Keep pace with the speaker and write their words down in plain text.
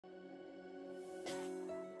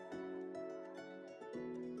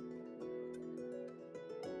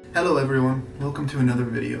Hello everyone, welcome to another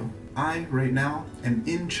video. I, right now, am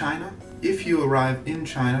in China. If you arrive in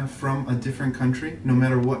China from a different country, no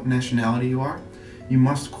matter what nationality you are, you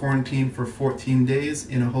must quarantine for 14 days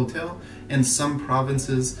in a hotel, and some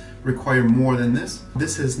provinces require more than this.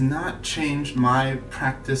 This has not changed my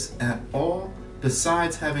practice at all,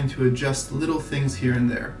 besides having to adjust little things here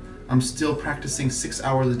and there. I'm still practicing 6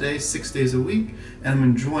 hours a day, 6 days a week, and I'm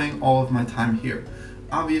enjoying all of my time here.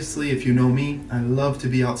 Obviously, if you know me, I love to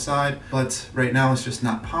be outside, but right now it's just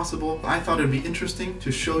not possible. I thought it'd be interesting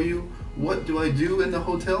to show you what do I do in the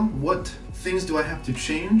hotel, what things do I have to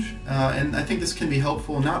change, and I think this can be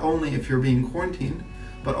helpful not only if you're being quarantined,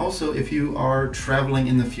 but also if you are traveling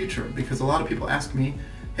in the future, because a lot of people ask me,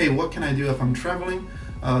 hey, what can I do if I'm traveling?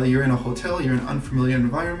 You're in a hotel, you're in an unfamiliar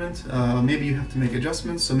environment, maybe you have to make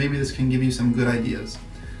adjustments, so maybe this can give you some good ideas.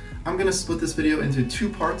 I'm going to split this video into two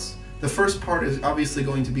parts. The first part is obviously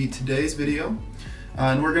going to be today's video,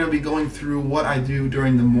 and we're going to be going through what I do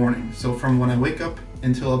during the morning, so from when I wake up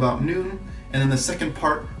until about noon, and then the second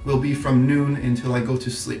part will be from noon until I go to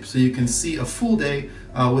sleep, so you can see a full day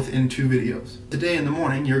within two videos. Today in the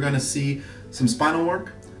morning you're going to see some spinal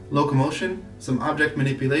work, locomotion, some object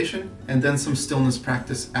manipulation, and then some stillness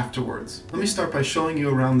practice afterwards. Let me start by showing you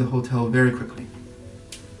around the hotel very quickly.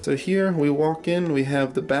 So here we walk in, we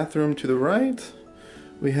have the bathroom to the right,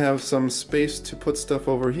 we have some space to put stuff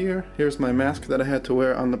over here. Here's my mask that I had to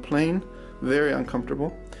wear on the plane, very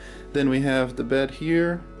uncomfortable. Then we have the bed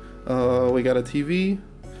here, we got a TV,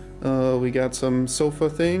 we got some sofa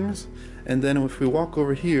things, and then if we walk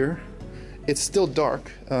over here, it's still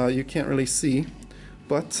dark, you can't really see,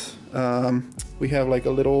 but we have like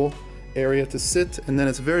a little area to sit, and then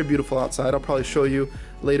it's very beautiful outside. I'll probably show you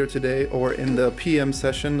later today or in the PM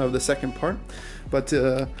session of the second part. But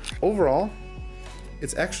overall,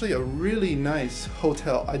 it's actually a really nice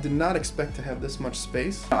hotel. I did not expect to have this much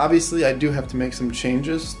space. Obviously, I do have to make some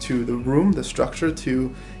changes to the room, the structure,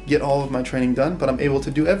 to get all of my training done, but I'm able to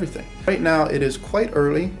do everything. Right now, it is quite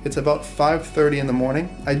early. It's about 5:30 in the morning.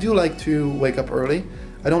 I do like to wake up early.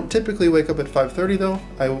 I don't typically wake up at 5:30 though.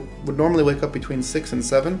 I would normally wake up between 6 and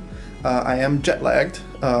 7. I am jet lagged,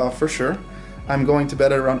 for sure. I'm going to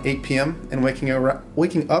bed at around 8 p.m. and waking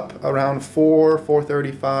up around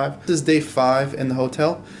 4:35. This is day 5 in the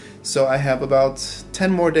hotel, so I have about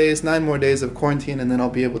 9 more days of quarantine, and then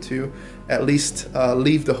I'll be able to at least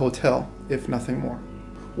leave the hotel, if nothing more.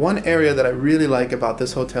 One area that I really like about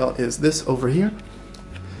this hotel is this over here.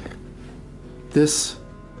 This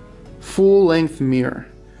full-length mirror.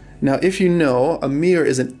 Now, if you know, a mirror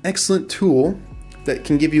is an excellent tool that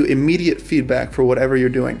can give you immediate feedback for whatever you're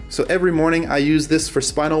doing. So every morning I use this for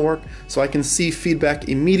spinal work, so I can see feedback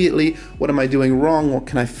immediately. What am I doing wrong? What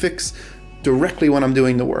can I fix directly when I'm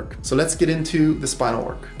doing the work? So let's get into the spinal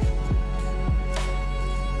work.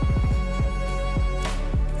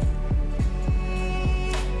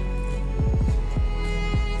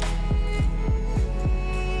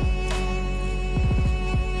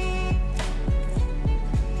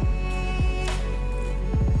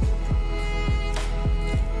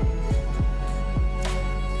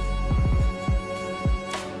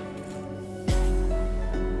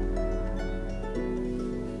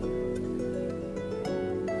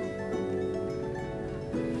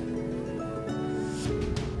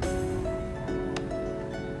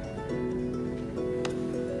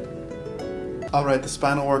 Alright, the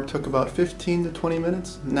spinal work took about 15 to 20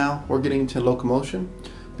 minutes. Now we're getting into locomotion.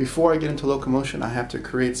 Before I get into locomotion, I have to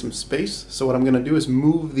create some space. So what I'm going to do is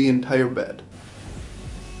move the entire bed.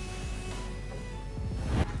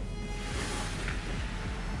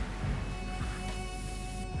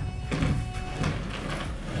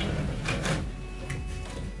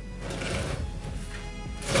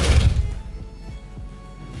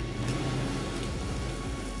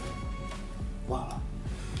 Voila.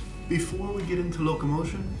 Before we get into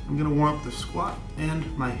locomotion, I'm going to warm up the squat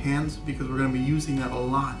and my hands, because we're going to be using that a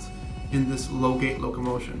lot in this low gait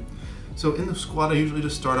locomotion. So in the squat, I usually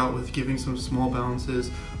just start out with giving some small balances,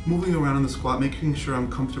 moving around in the squat, making sure I'm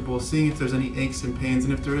comfortable, seeing if there's any aches and pains,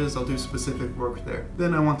 and if there is, I'll do specific work there.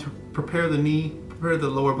 Then I want to prepare the knee, prepare the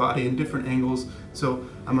lower body in different angles. So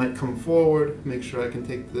I might come forward, make sure I can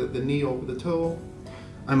take the knee over the toe.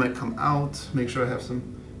 I might come out, make sure I have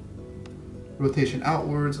some rotation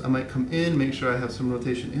outwards. I might come in, make sure I have some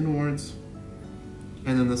rotation inwards,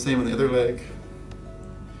 and then the same on the other leg.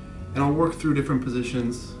 And I'll work through different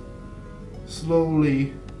positions,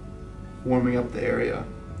 slowly warming up the area.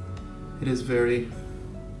 It is very,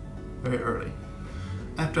 very early.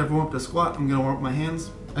 After I've warmed up the squat, I'm going to warm up my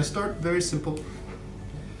hands. I start very simple,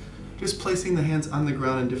 just placing the hands on the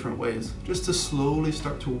ground in different ways, just to slowly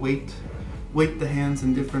start to weight weight the hands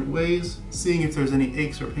in different ways, seeing if there's any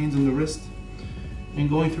aches or pains in the wrist, and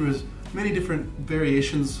going through as many different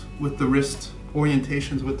variations with the wrist,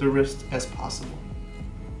 orientations with the wrist as possible.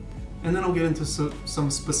 And then I'll get into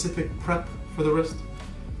some specific prep for the wrist.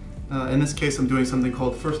 In this case, I'm doing something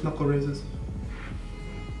called first knuckle raises.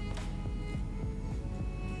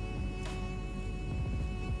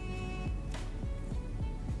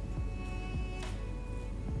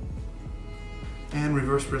 And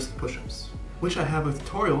reverse wrist push-ups, which I have a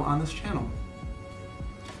tutorial on this channel.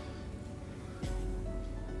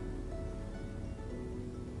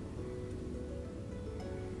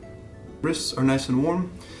 Wrists are nice and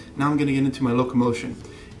warm. Now I'm going to get into my locomotion.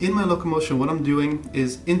 In my locomotion, what I'm doing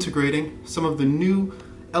is integrating some of the new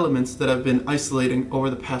elements that I've been isolating over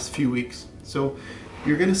the past few weeks. So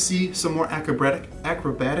you're going to see some more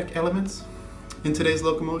acrobatic elements in today's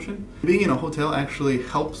locomotion. Being in a hotel actually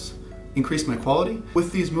helps increase my quality.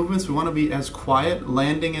 With these movements, we want to be as quiet,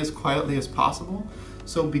 landing as quietly as possible.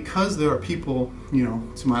 So because there are people,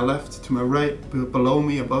 to my left, to my right, below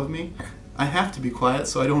me, above me, I have to be quiet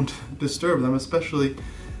so I don't disturb them, especially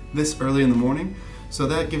this early in the morning. So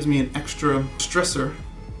that gives me an extra stressor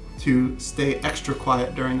to stay extra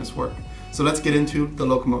quiet during this work. So let's get into the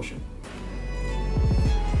locomotion.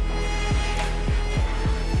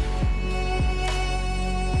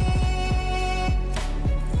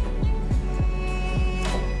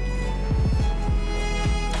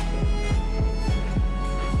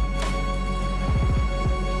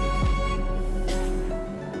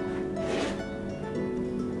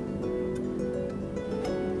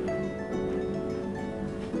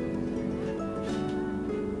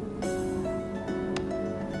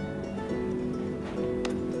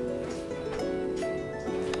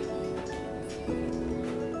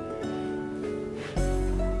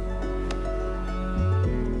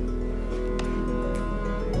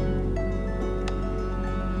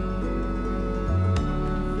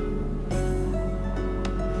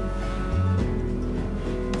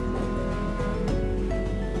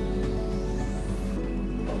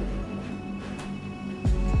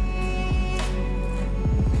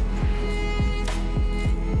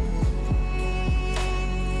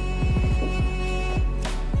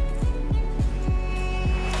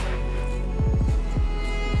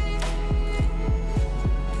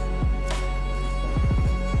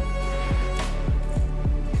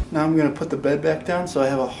 Now I'm going to put the bed back down so I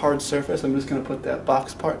have a hard surface. I'm just going to put that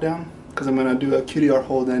box part down because I'm going to do a QDR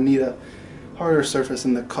hold and I need a harder surface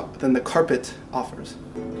than the carpet offers.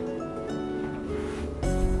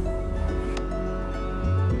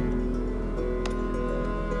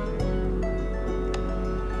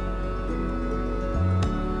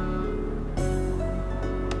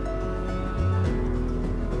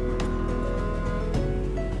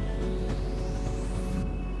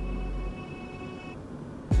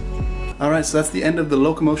 Alright, so that's the end of the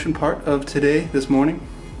locomotion part of this morning.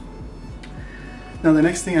 Now the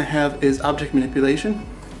next thing I have is object manipulation.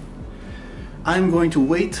 I'm going to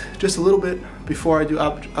wait just a little bit before I do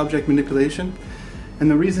object manipulation.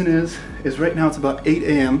 And the reason is right now it's about 8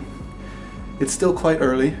 a.m. It's still quite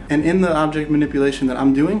early. And in the object manipulation that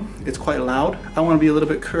I'm doing, it's quite loud. I want to be a little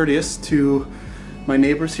bit courteous to my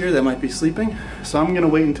neighbors here that might be sleeping. So I'm going to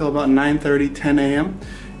wait until about 9:30, 10 a.m.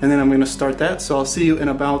 and then I'm going to start that. So I'll see you in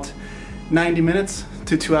about 90 minutes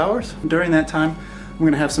to 2 hours. During that time, I'm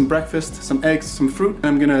going to have some breakfast, some eggs, some fruit, and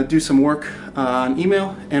I'm going to do some work on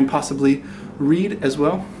email and possibly read as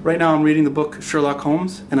well. Right now I'm reading the book Sherlock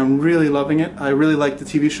Holmes and I'm really loving it. I really like the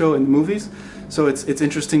TV show and the movies, so it's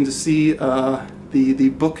interesting to see the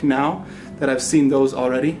book now that I've seen those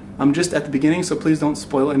already. I'm just at the beginning, so please don't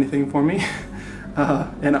spoil anything for me.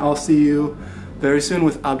 And I'll see you very soon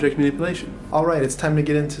with object manipulation. Alright, it's time to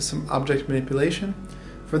get into some object manipulation.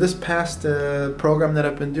 For this past program that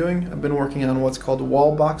I've been doing, I've been working on what's called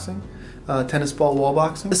wall boxing, tennis ball wall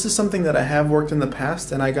boxing. This is something that I have worked in the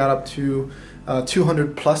past, and I got up to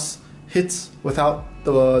 200 plus hits without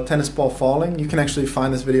the tennis ball falling. You can actually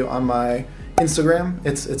find this video on my Instagram.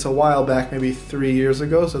 It's a while back, maybe 3 years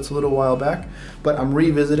ago, so it's a little while back. But I'm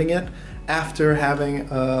revisiting it after having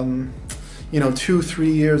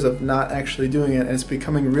 2-3 years of not actually doing it, and it's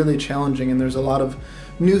becoming really challenging, and there's a lot of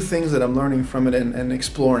new things that I'm learning from it and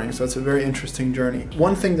exploring, so it's a very interesting journey.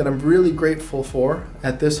 One thing that I'm really grateful for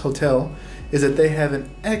at this hotel is that they have an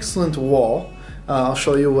excellent wall. I'll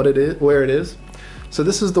show you what it is, where it is. So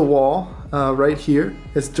this is the wall right here.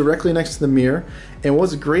 It's directly next to the mirror, and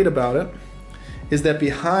what's great about it is that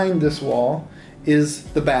behind this wall is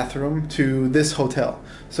the bathroom to this hotel.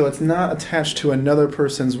 So it's not attached to another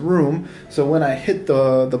person's room. So when I hit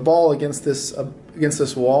the ball against this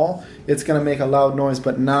wall, it's going to make a loud noise,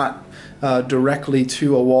 but not directly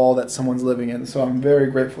to a wall that someone's living in. So I'm very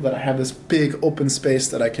grateful that I have this big open space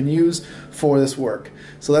that I can use for this work.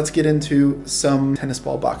 So let's get into some tennis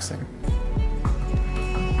ball boxing.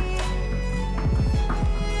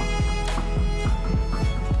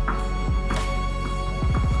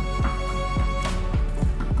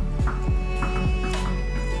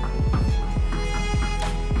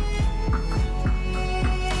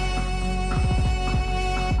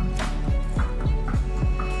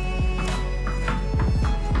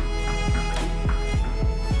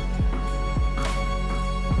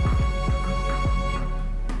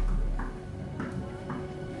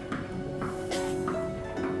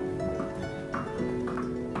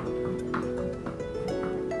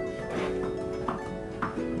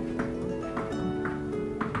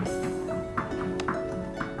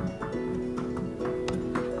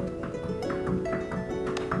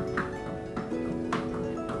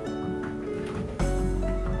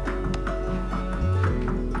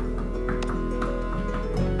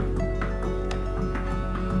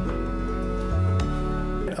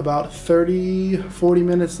 About 30-40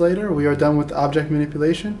 minutes later, we are done with object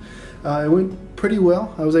manipulation. It went pretty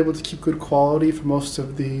well. I was able to keep good quality for most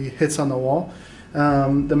of the hits on the wall.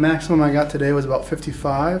 The maximum I got today was about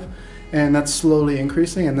 55, and that's slowly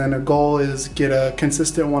increasing, and then a goal is get a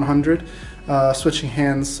consistent 100, switching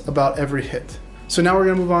hands about every hit. So now we're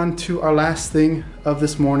going to move on to our last thing of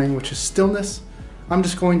this morning, which is stillness. I'm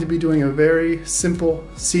just going to be doing a very simple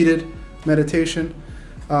seated meditation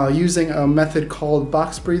using a method called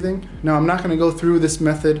box breathing. Now I'm not going to go through this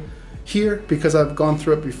method here because I've gone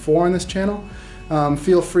through it before on this channel.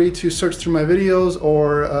 Feel free to search through my videos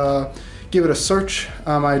or give it a search.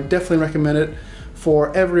 I definitely recommend it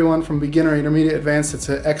for everyone from beginner, intermediate, advanced. It's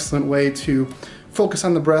an excellent way to focus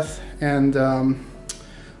on the breath and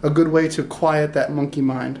a good way to quiet that monkey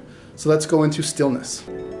mind. So let's go into stillness.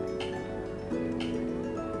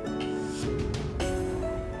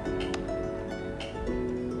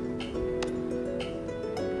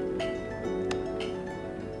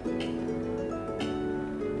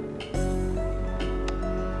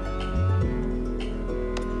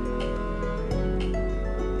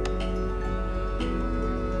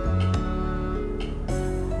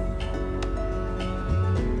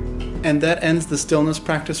 And that ends the stillness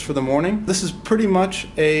practice for the morning. This is pretty much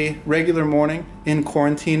a regular morning in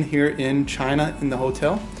quarantine here in China in the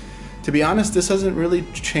hotel. To be honest, this doesn't really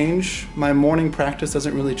change, my morning practice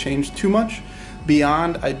doesn't really change too much.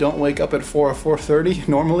 Beyond, I don't wake up at 4 or 4:30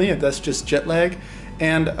 normally, that's just jet lag.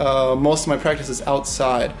 And most of my practice is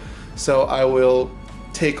outside. So I will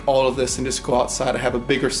take all of this and just go outside. I have a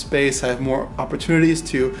bigger space, I have more opportunities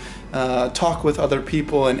to talk with other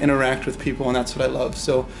people and interact with people, and that's what I love.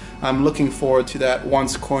 So I'm looking forward to that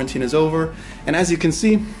once quarantine is over. And as you can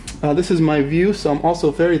see, this is my view, so I'm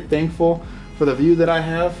also very thankful for the view that I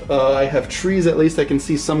have. I have trees, at least I can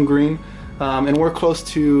see some green, and we're close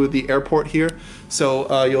to the airport here,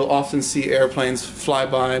 so you'll often see airplanes fly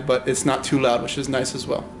by, but it's not too loud, which is nice as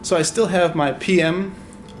well. So I still have my PM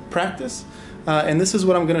practice. And this is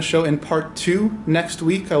what I'm going to show in part 2 next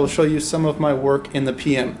week. I will show you some of my work in the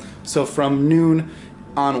PM. So from noon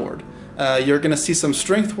onward. You're going to see some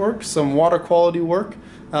strength work, some water quality work,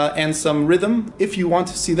 and some rhythm. If you want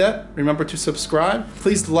to see that, remember to subscribe.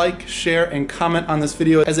 Please like, share, and comment on this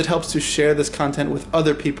video as it helps to share this content with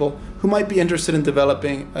other people who might be interested in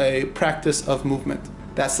developing a practice of movement.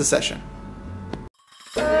 That's the session.